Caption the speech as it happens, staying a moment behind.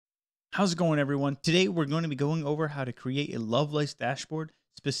How's it going, everyone? Today we're going to be going over how to create a Lovelace dashboard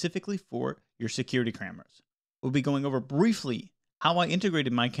specifically for your security cameras. We'll be going over briefly how I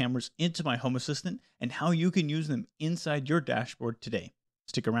integrated my cameras into my Home Assistant and how you can use them inside your dashboard today.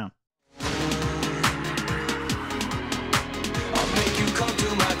 Stick around. I'll make you come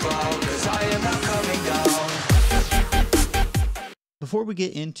to my cloud, 'cause I am not coming down. Before we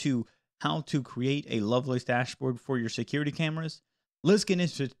get into how to create a Lovelace dashboard for your security cameras, let's get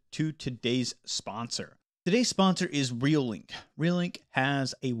into today's sponsor. Today's sponsor is Reolink. Reolink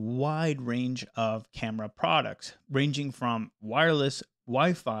has a wide range of camera products, ranging from wireless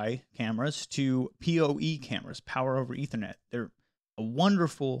Wi-Fi cameras to PoE cameras, power over Ethernet. They're a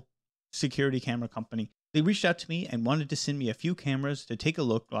wonderful security camera company. They reached out to me and wanted to send me a few cameras to take a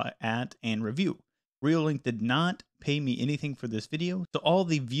look at and review. Reolink did not pay me anything for this video, so all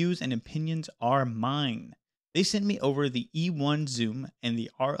the views and opinions are mine. They sent me over the E1 Zoom and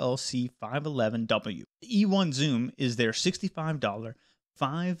the RLC 511W. The E1 Zoom is their $65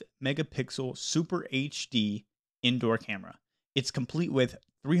 5 megapixel Super HD indoor camera. It's complete with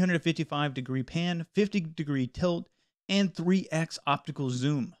 355-degree pan, 50-degree tilt, and 3x optical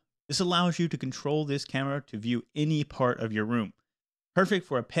zoom. This allows you to control this camera to view any part of your room. Perfect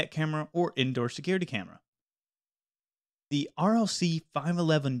for a pet camera or indoor security camera. The RLC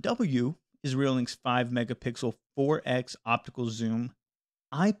 511W is Reolink's 5 megapixel 4x optical zoom,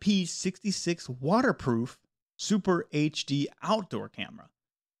 IP66 waterproof Super HD outdoor camera.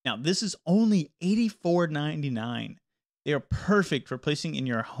 Now, this is only $84.99. They are perfect for placing in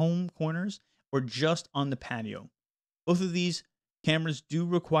your home corners or just on the patio. Both of these cameras do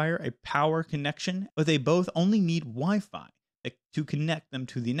require a power connection, but they both only need Wi-Fi to connect them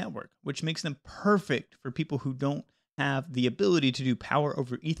to the network, which makes them perfect for people who don't have the ability to do power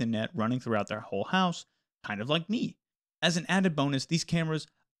over Ethernet running throughout their whole house, kind of like me. As an added bonus, these cameras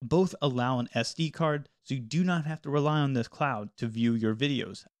both allow an SD card, so you do not have to rely on this cloud to view your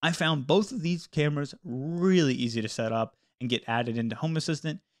videos. I found both of these cameras really easy to set up and get added into Home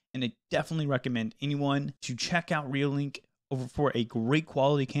Assistant, and I definitely recommend anyone to check out Reolink for a great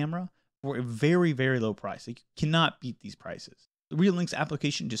quality camera for a very, very low price. You cannot beat these prices. The Reolink's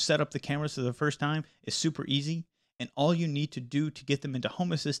application to set up the cameras for the first time is super easy, and all you need to do to get them into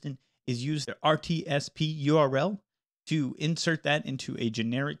Home Assistant is use their RTSP URL to insert that into a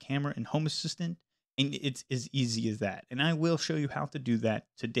generic camera in Home Assistant, and it's as easy as that. And I will show you how to do that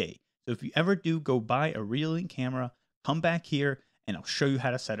today. So if you ever do go buy a Reolink camera, come back here and I'll show you how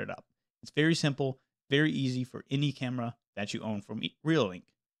to set it up. It's very simple, very easy for any camera that you own from Reolink.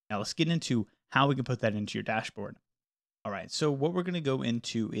 Now let's get into how we can put that into your dashboard. All right, so what we're going to go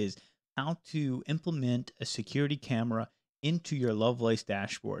into is how to implement a security camera into your Lovelace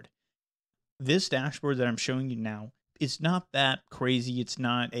dashboard. This dashboard that I'm showing you now, it's not that crazy. It's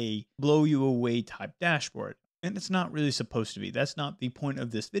not a blow you away type dashboard, and it's not really supposed to be. That's not the point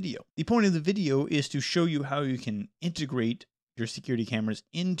of this video. The point of the video is to show you how you can integrate your security cameras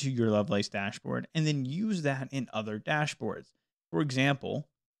into your Lovelace dashboard and then use that in other dashboards. For example,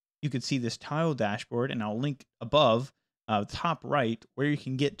 you could see this tile dashboard, and I'll link above top right where you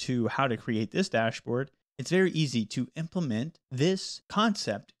can get to how to create this dashboard. It's very easy to implement this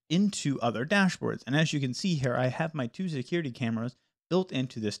concept into other dashboards. And as you can see here, I have my 2 security cameras built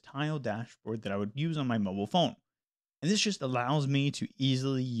into this tile dashboard that I would use on my mobile phone. And this just allows me to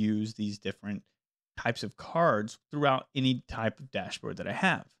easily use these different types of cards throughout any type of dashboard that I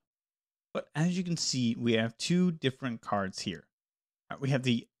have. But as you can see, we have 2 different cards here. We have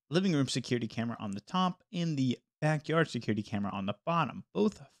the living room security camera on the top and the backyard security camera on the bottom,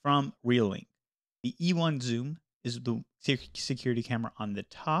 both from Reolink. The E1 Zoom is the security camera on the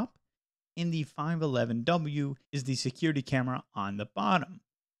top, and the 511W is the security camera on the bottom.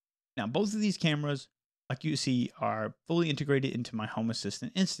 Now, both of these cameras, like you see, are fully integrated into my Home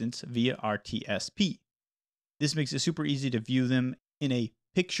Assistant instance via RTSP. This makes it super easy to view them in a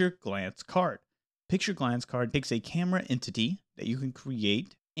picture glance card. Picture glance card takes a camera entity that you can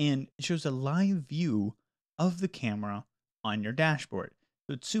create, and it shows a live view of the camera on your dashboard.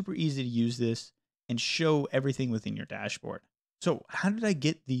 So it's super easy to use this and show everything within your dashboard. So how did I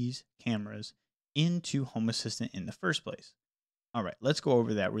get these cameras into Home Assistant in the first place? All right, let's go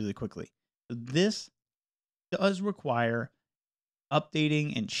over that really quickly. So this does require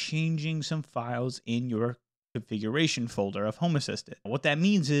updating and changing some files in your configuration folder of Home Assistant. What that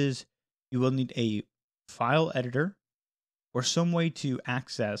means is you will need a file editor or some way to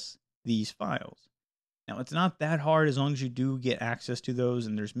access these files. Now, it's not that hard as long as you do get access to those,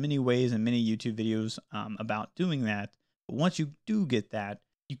 and there's many ways and many YouTube videos about doing that. But once you do get that,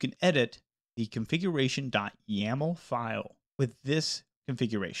 you can edit the configuration.yaml file with this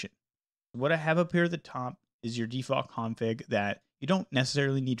configuration. What I have up here at the top is your default config that you don't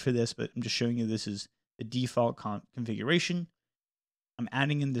necessarily need for this, but I'm just showing you this is the default configuration. I'm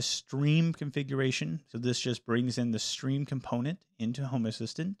adding in the stream configuration. So this just brings in the stream component into Home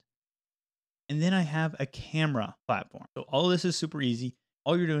Assistant. And then I have a camera platform. So all this is super easy.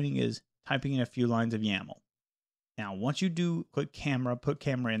 All you're doing is typing in a few lines of YAML. Now, once you do click camera, put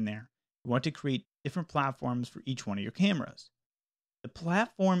camera in there, you want to create different platforms for each one of your cameras. The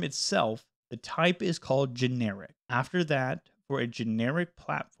platform itself, the type is called generic. After that, for a generic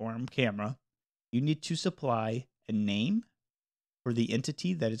platform camera, you need to supply a name for the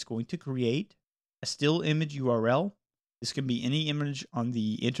entity that it's going to create, a still image URL. This can be any image on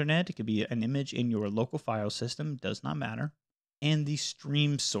the internet. It could be an image in your local file system, does not matter. And the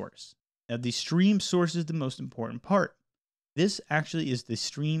stream source. Now, the stream source is the most important part. This actually is the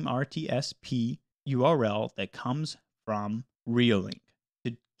stream RTSP URL that comes from Reolink.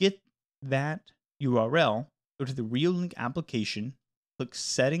 To get that URL, go to the Reolink application, click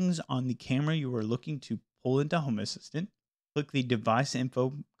Settings on the camera you are looking to pull into Home Assistant, click the device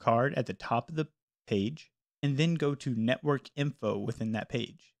info card at the top of the page, and then go to network info within that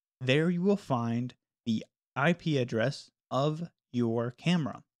page. There you will find the IP address of your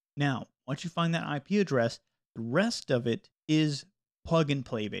camera. Now, once you find that IP address, the rest of it is plug and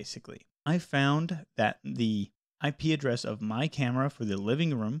play basically. I found that the IP address of my camera for the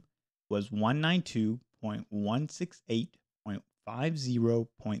living room was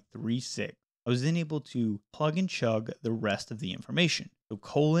 192.168.50.36. I was then able to plug and chug the rest of the information. So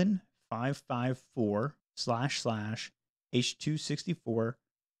 :554//H264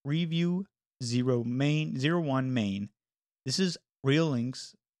 preview 01 main. This is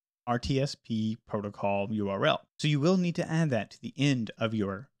Reolink's RTSP protocol URL. So you will need to add that to the end of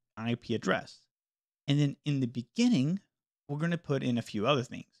your IP address. And then in the beginning, we're going to put in a few other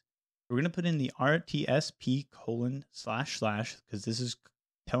things. We're going to put in the RTSP : because this is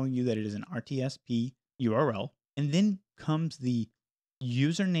telling you that it is an RTSP URL. And then comes the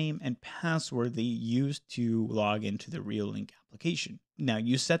username and password that you use to log into the Reolink application. Now,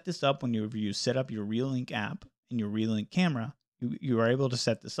 you set this up when you set up your Reolink app and your Reolink camera. You are able to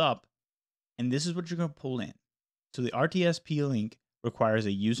set this up, and this is what you're going to pull in. So the RTSP link requires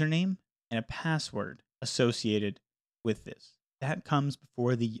a username and a password associated with this. That comes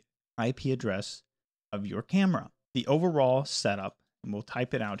before the IP address of your camera. The overall setup, and we'll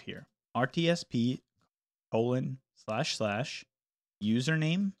type it out here, RTSP :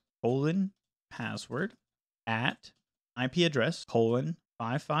 username : password at IP address :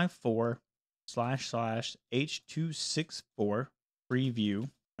 554//H264 preview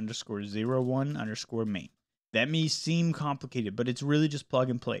 _01 main. That may seem complicated, but it's really just plug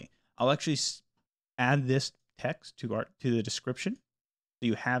and play. I'll actually add this text to the description, so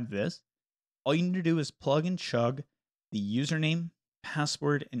you have this. All you need to do is plug and chug the username,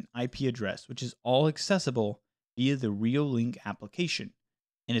 password, and IP address, which is all accessible via the Reolink application.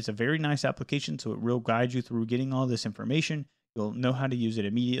 And it's a very nice application, so it will guide you through getting all this information. You'll know how to use it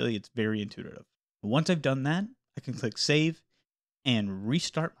immediately. It's very intuitive. Once I've done that, I can click Save and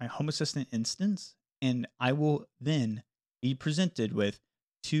restart my Home Assistant instance, and I will then be presented with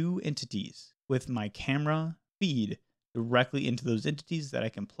two entities with my camera feed directly into those entities that I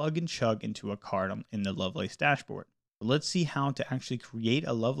can plug and chug into a card in the Lovelace dashboard. So let's see how to actually create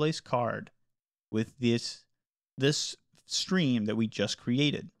a Lovelace card with this stream that we just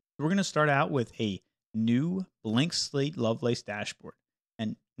created. We're going to start out with a new blank slate Lovelace dashboard.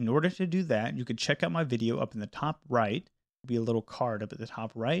 And in order to do that, you could check out my video up in the top right. There'll be a little card up at the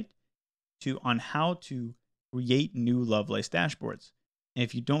top right on how to create new Lovelace dashboards. And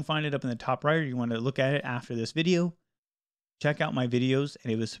if you don't find it up in the top right, or you want to look at it after this video, check out my videos,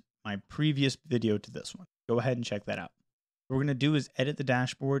 and it was my previous video to this one. Go ahead and check that out. What we're going to do is edit the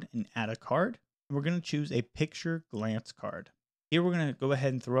dashboard and add a card. And we're going to choose a picture glance card. Here we're going to go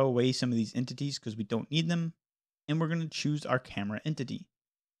ahead and throw away some of these entities because we don't need them. And we're going to choose our camera entity.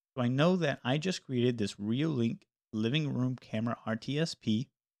 So I know that I just created this Reolink living room camera RTSP,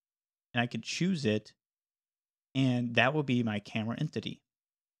 and I could choose it, and that will be my camera entity.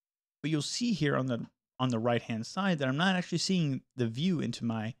 But you'll see here on the right hand side that I'm not actually seeing the view into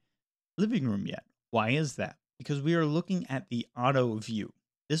my living room yet. Why is that? Because we are looking at the auto view.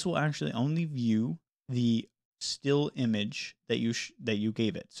 This will actually only view the still image that you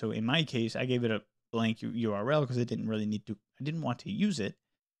gave it. So in my case, I gave it a blank URL because I didn't want to use it.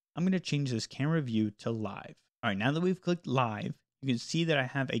 I'm going to change this camera view to live. All right, now that we've clicked live, you can see that I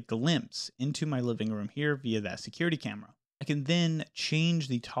have a glimpse into my living room here via that security camera. I can then change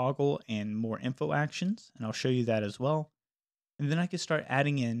the toggle and more info actions, and I'll show you that as well. And then I can start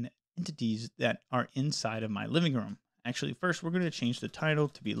adding in entities that are inside of my living room. Actually, first we're going to change the title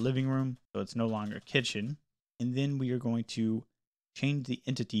to be living room, so it's no longer kitchen. And then we are going to change the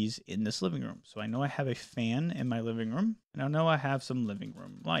entities in this living room. So I know I have a fan in my living room, and I know I have some living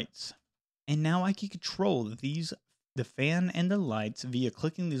room lights. And now I can control the fan and the lights via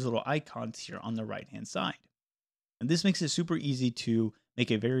clicking these little icons here on the right hand side. And this makes it super easy to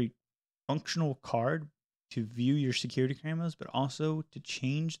make a very functional card to view your security cameras, but also to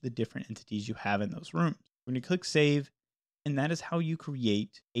change the different entities you have in those rooms. We're going to click save, and that is how you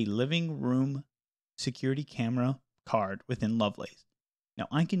create a living room security camera card within Lovelace. Now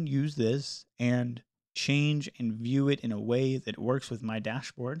I can use this and change and view it in a way that works with my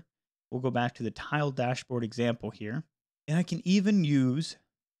dashboard. We'll go back to the tile dashboard example here, and I can even use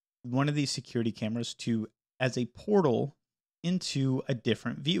one of these security cameras as a portal into a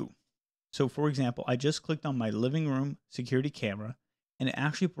different view. So for example, I just clicked on my living room security camera, and it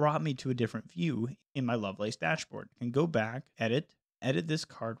actually brought me to a different view in my Lovelace dashboard. I can go back, edit this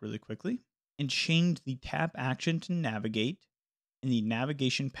card really quickly, and change the tap action to navigate in the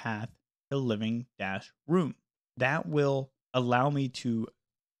navigation path to living dash room. That will allow me to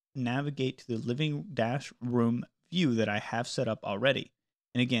navigate to the living dash room view that I have set up already.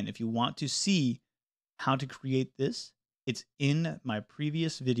 And again, if you want to see how to create this, it's in my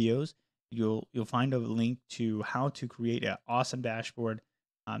previous videos. You'll find a link to how to create an awesome dashboard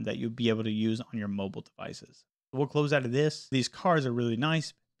that you'll be able to use on your mobile devices. So we'll close out of this. These cards are really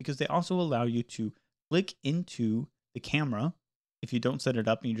nice because they also allow you to click into the camera. If you don't set it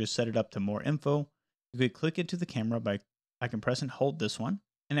up and you just set it up to more info, you could click into the camera I can press and hold this one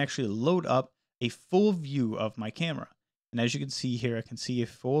and actually load up a full view of my camera. And as you can see here, I can see a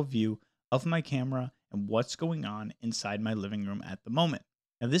full view of my camera and what's going on inside my living room at the moment.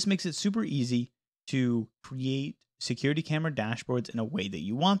 Now this makes it super easy to create security camera dashboards in a way that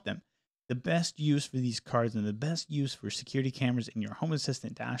you want them. The best use for these cards and the best use for security cameras in your Home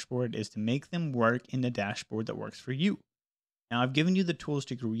Assistant dashboard is to make them work in a dashboard that works for you. Now I've given you the tools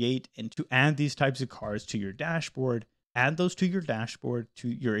to create and to add these types of cards to your dashboard. Add those to your dashboard, to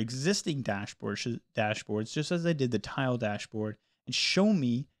your existing dashboards, just as I did the tile dashboard, and show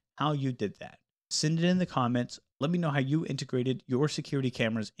me how you did that. Send it in the comments. Let me know how you integrated your security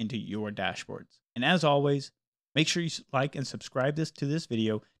cameras into your dashboards. And as always, make sure you like and subscribe to this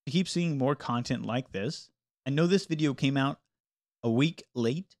video to keep seeing more content like this. I know this video came out a week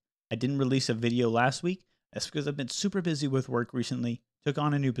late. I didn't release a video last week. That's because I've been super busy with work recently. Took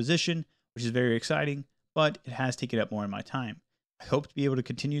on a new position, which is very exciting, but it has taken up more of my time. I hope to be able to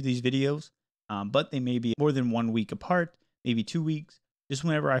continue these videos, but they may be more than 1 week apart, maybe 2 weeks, just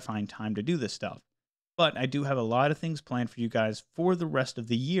whenever I find time to do this stuff. But I do have a lot of things planned for you guys for the rest of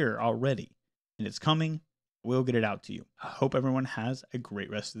the year already, and it's coming. We'll get it out to you. I hope everyone has a great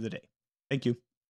rest of the day. Thank you.